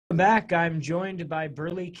Back, I'm joined by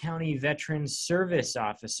Burleigh County Veterans Service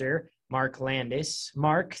Officer, Mark Landis.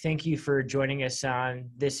 Mark, thank you for joining us on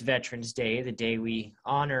this Veterans Day, the day we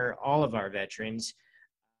honor all of our veterans.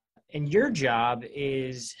 And your job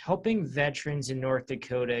is helping veterans in North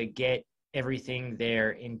Dakota get everything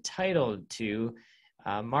they're entitled to.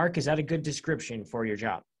 Mark, is that a good description for your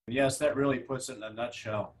job? Yes, that really puts it in a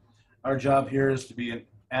nutshell. Our job here is to be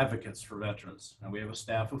advocates for veterans, and we have a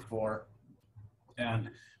staff of 4, and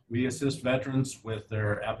we assist veterans with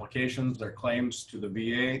their applications, their claims to the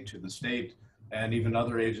VA, to the state, and even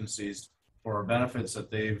other agencies for benefits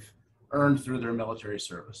that they've earned through their military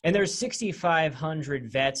service. And there's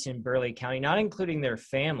 6,500 vets in Burleigh County, not including their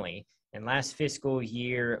family. And last fiscal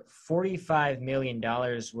year, $45 million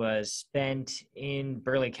was spent in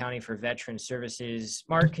Burleigh County for veteran services.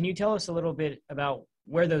 Mark, can you tell us a little bit about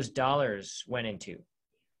where those dollars went into?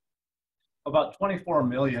 About $24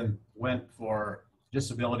 million went for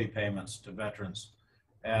disability payments to veterans.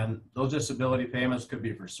 And those disability payments could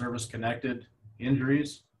be for service-connected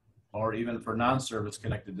injuries or even for non-service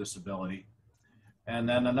connected disability. And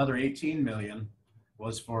then another $18 million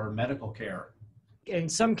was for medical care. In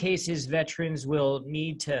some cases, veterans will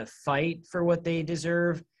need to fight for what they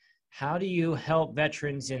deserve. How do you help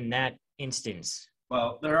veterans in that instance?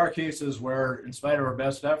 Well, there are cases where, in spite of our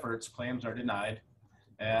best efforts, claims are denied.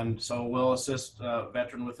 And so we'll assist a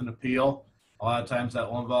veteran with an appeal. A lot of times that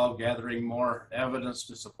will involve gathering more evidence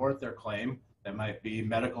to support their claim. That might be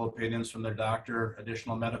medical opinions from their doctor,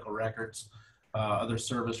 additional medical records, other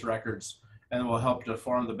service records, and we'll help to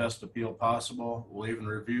form the best appeal possible. We'll even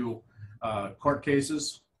review court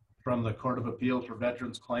cases from the Court of Appeals for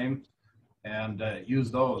Veterans Claims and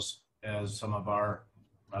use those as some of our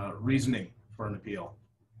reasoning for an appeal.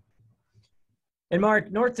 And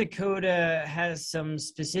Mark, North Dakota has some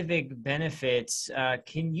specific benefits.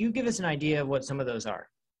 Can you give us an idea of what some of those are?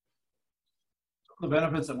 The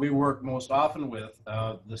benefits that we work most often with,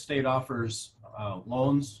 the state offers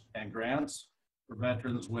loans and grants for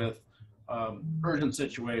veterans with urgent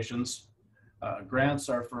situations. Grants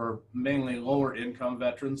are for mainly lower income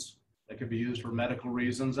veterans that could be used for medical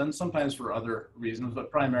reasons and sometimes for other reasons,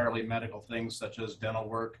 but primarily medical things such as dental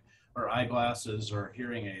work or eyeglasses or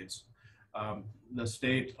hearing aids. The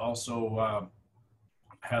state also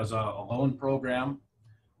has a loan program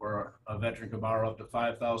where a veteran can borrow up to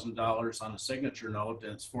 $5,000 on a signature note,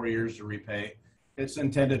 and it's 4 years to repay. It's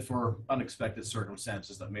intended for unexpected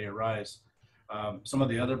circumstances that may arise. Some of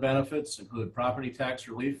the other benefits include property tax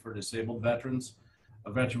relief for disabled veterans.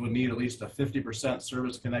 A veteran would need at least a 50%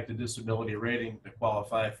 service-connected disability rating to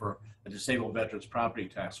qualify for a disabled veteran's property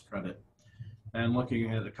tax credit. And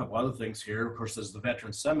looking at a couple other things here, of course, there's the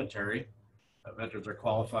Veterans Cemetery. Veterans are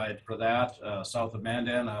qualified for that. South of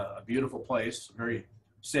Mandan, a beautiful place, very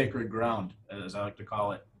sacred ground, as I like to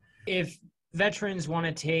call it. If veterans want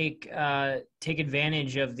to take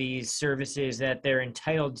advantage of these services that they're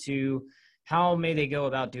entitled to, how may they go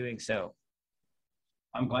about doing so?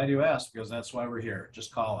 I'm glad you asked, because that's why we're here.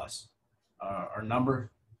 Just call us. Our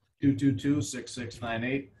number,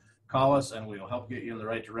 222-6698. Call us and we'll help get you in the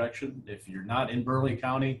right direction. If you're not in Burleigh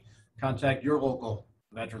County, contact your local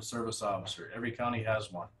Veteran Service Officer. Every county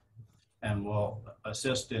has one, and we'll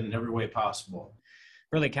assist in every way possible.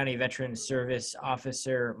 Burleigh County Veteran Service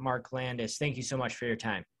Officer Mark Landis, thank you so much for your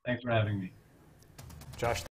time. Thanks for having me. Josh.